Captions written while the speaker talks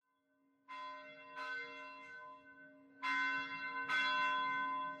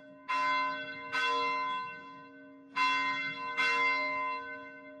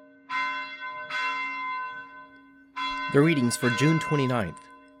The readings for June 29th,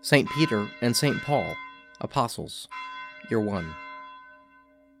 St. Peter and St. Paul, Apostles, Year 1.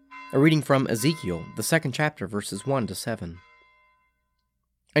 A reading from Ezekiel, the 2nd chapter, verses 1 to 7.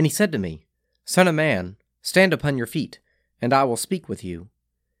 And he said to me, Son of man, stand upon your feet, and I will speak with you.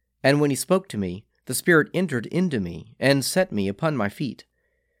 And when he spoke to me, the Spirit entered into me, and set me upon my feet.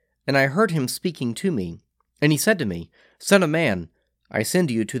 And I heard him speaking to me, and he said to me, Son of man, I send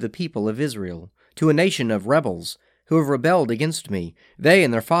you to the people of Israel, to a nation of rebels, who have rebelled against me. They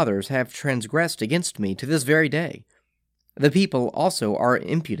and their fathers have transgressed against me to this very day. The people also are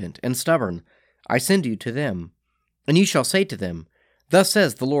impudent and stubborn. I send you to them. And you shall say to them, Thus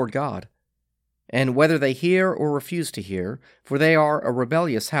says the Lord God. And whether they hear or refuse to hear, for they are a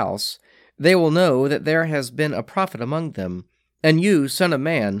rebellious house, they will know that there has been a prophet among them. And you, Son of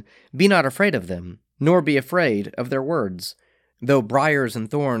man, be not afraid of them, nor be afraid of their words, though briars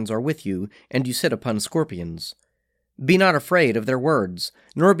and thorns are with you, and you sit upon scorpions. Be not afraid of their words,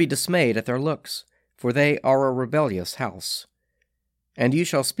 nor be dismayed at their looks, for they are a rebellious house. And you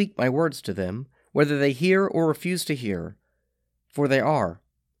shall speak my words to them, whether they hear or refuse to hear, for they are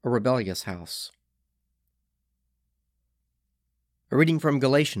a rebellious house. A reading from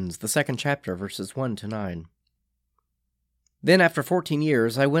Galatians, the 2nd chapter, verses 1 to 9. Then after 14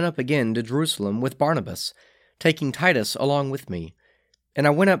 years I went up again to Jerusalem with Barnabas, taking Titus along with me. And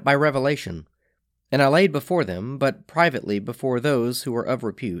I went up by revelation. And I laid before them, but privately before those who were of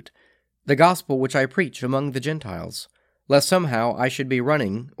repute, the gospel which I preach among the Gentiles, lest somehow I should be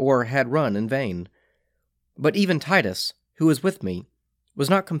running, or had run in vain. But even Titus, who was with me, was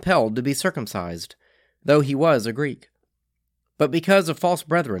not compelled to be circumcised, though he was a Greek. But because of false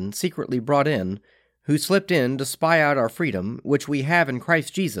brethren secretly brought in, who slipped in to spy out our freedom, which we have in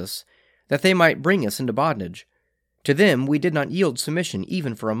Christ Jesus, that they might bring us into bondage, to them we did not yield submission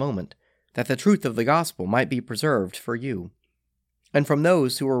even for a moment, that the truth of the gospel might be preserved for you. And from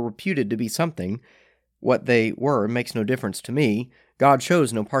those who were reputed to be something, what they were makes no difference to me, God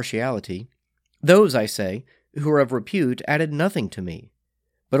shows no partiality. Those, I say, who are of repute added nothing to me.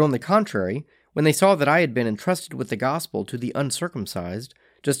 But on the contrary, when they saw that I had been entrusted with the gospel to the uncircumcised,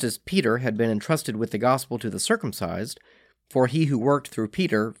 just as Peter had been entrusted with the gospel to the circumcised, for he who worked through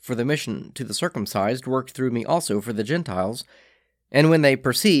Peter for the mission to the circumcised worked through me also for the Gentiles, and when they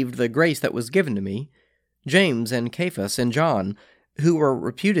perceived the grace that was given to me, James and Cephas and John, who were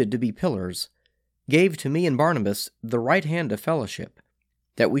reputed to be pillars, gave to me and Barnabas the right hand of fellowship,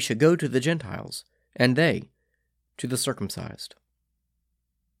 that we should go to the Gentiles, and they to the circumcised.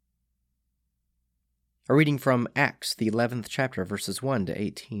 A reading from Acts, the 11th chapter, verses 1 to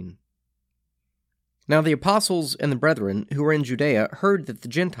 18. Now the apostles and the brethren who were in Judea heard that the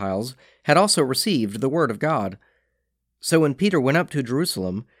Gentiles had also received the word of God. So when Peter went up to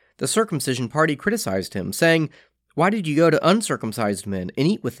Jerusalem, the circumcision party criticized him, saying, Why did you go to uncircumcised men and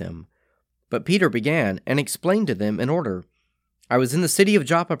eat with them? But Peter began and explained to them in order. I was in the city of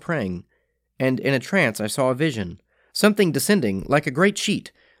Joppa praying, and in a trance I saw a vision, something descending like a great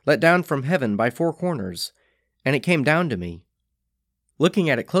sheet, let down from heaven by 4 corners, and it came down to me. Looking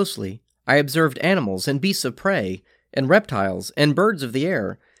at it closely, I observed animals and beasts of prey, and reptiles and birds of the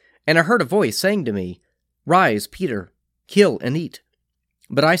air, and I heard a voice saying to me, Rise, Peter, kill and eat.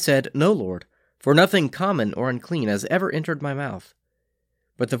 But I said, No, Lord, for nothing common or unclean has ever entered my mouth.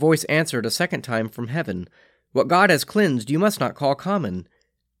 But the voice answered a second time from heaven, What God has cleansed you must not call common.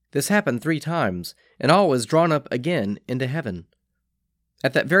 This happened 3 times, and all was drawn up again into heaven.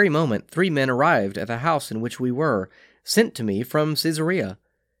 At that very moment 3 men arrived at the house in which we were, sent to me from Caesarea,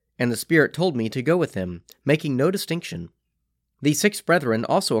 and the Spirit told me to go with them, making no distinction. These 6 brethren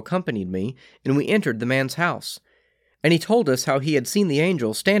also accompanied me, and we entered the man's house. And he told us how he had seen the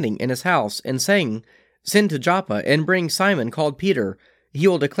angel standing in his house, and saying, Send to Joppa, and bring Simon called Peter. He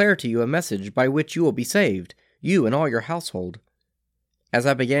will declare to you a message by which you will be saved, you and all your household. As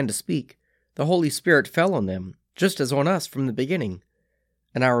I began to speak, the Holy Spirit fell on them, just as on us from the beginning.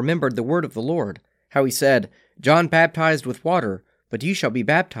 And I remembered the word of the Lord, how he said, John baptized with water, but you shall be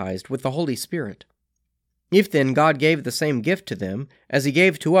baptized with the Holy Spirit. If then God gave the same gift to them, as he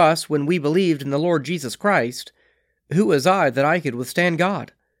gave to us when we believed in the Lord Jesus Christ, who was I that I could withstand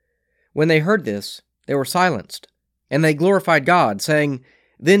God? When they heard this, they were silenced, and they glorified God, saying,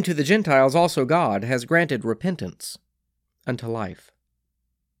 Then to the Gentiles also God has granted repentance unto life.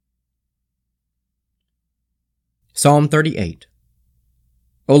 Psalm 38.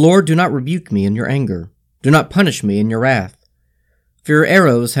 O Lord, do not rebuke me in your anger. Do not punish me in your wrath. For your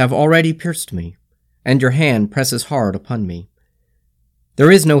arrows have already pierced me, and your hand presses hard upon me.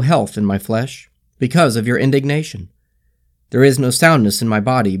 There is no health in my flesh, because of your indignation. There is no soundness in my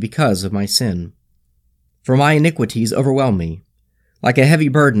body because of my sin. For my iniquities overwhelm me. Like a heavy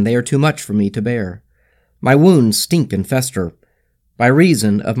burden, they are too much for me to bear. My wounds stink and fester, by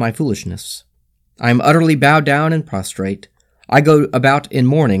reason of my foolishness. I am utterly bowed down and prostrate. I go about in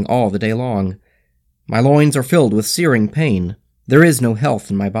mourning all the day long. My loins are filled with searing pain. There is no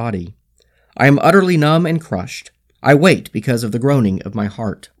health in my body. I am utterly numb and crushed. I wait because of the groaning of my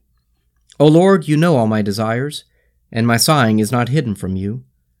heart. O Lord, you know all my desires, and my sighing is not hidden from you.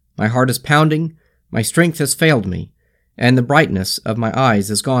 My heart is pounding, my strength has failed me, and the brightness of my eyes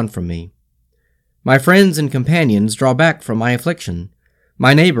is gone from me. My friends and companions draw back from my affliction.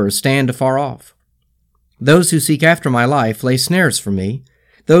 My neighbors stand afar off. Those who seek after my life lay snares for me.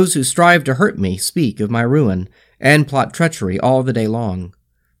 Those who strive to hurt me speak of my ruin, and plot treachery all the day long.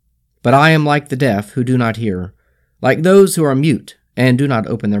 But I am like the deaf who do not hear, like those who are mute and do not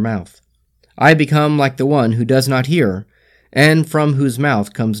open their mouth. I become like the one who does not hear, and from whose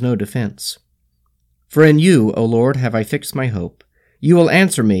mouth comes no defense. For in you, O Lord, have I fixed my hope. You will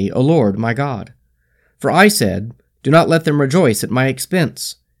answer me, O Lord, my God. For I said, do not let them rejoice at my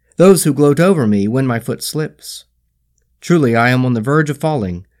expense, those who gloat over me when my foot slips. Truly I am on the verge of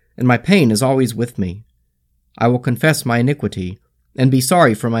falling, and my pain is always with me. I will confess my iniquity, and be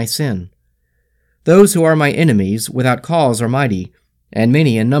sorry for my sin. Those who are my enemies without cause are mighty, and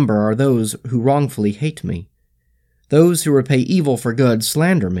many in number are those who wrongfully hate me. Those who repay evil for good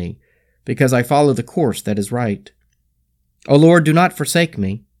slander me, because I follow the course that is right. O Lord, do not forsake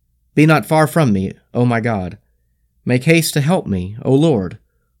me. Be not far from me, O my God. Make haste to help me, O Lord,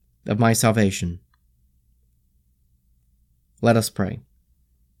 of my salvation. Let us pray.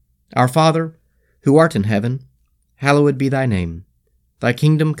 Our Father, who art in heaven, hallowed be thy name. Thy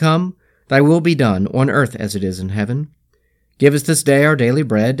kingdom come, thy will be done, on earth as it is in heaven. Give us this day our daily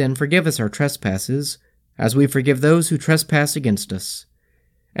bread, and forgive us our trespasses, as we forgive those who trespass against us.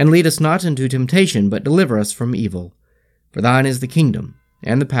 And lead us not into temptation, but deliver us from evil. For thine is the kingdom,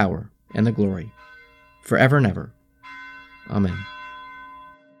 and the power, and the glory, forever and ever. Amen.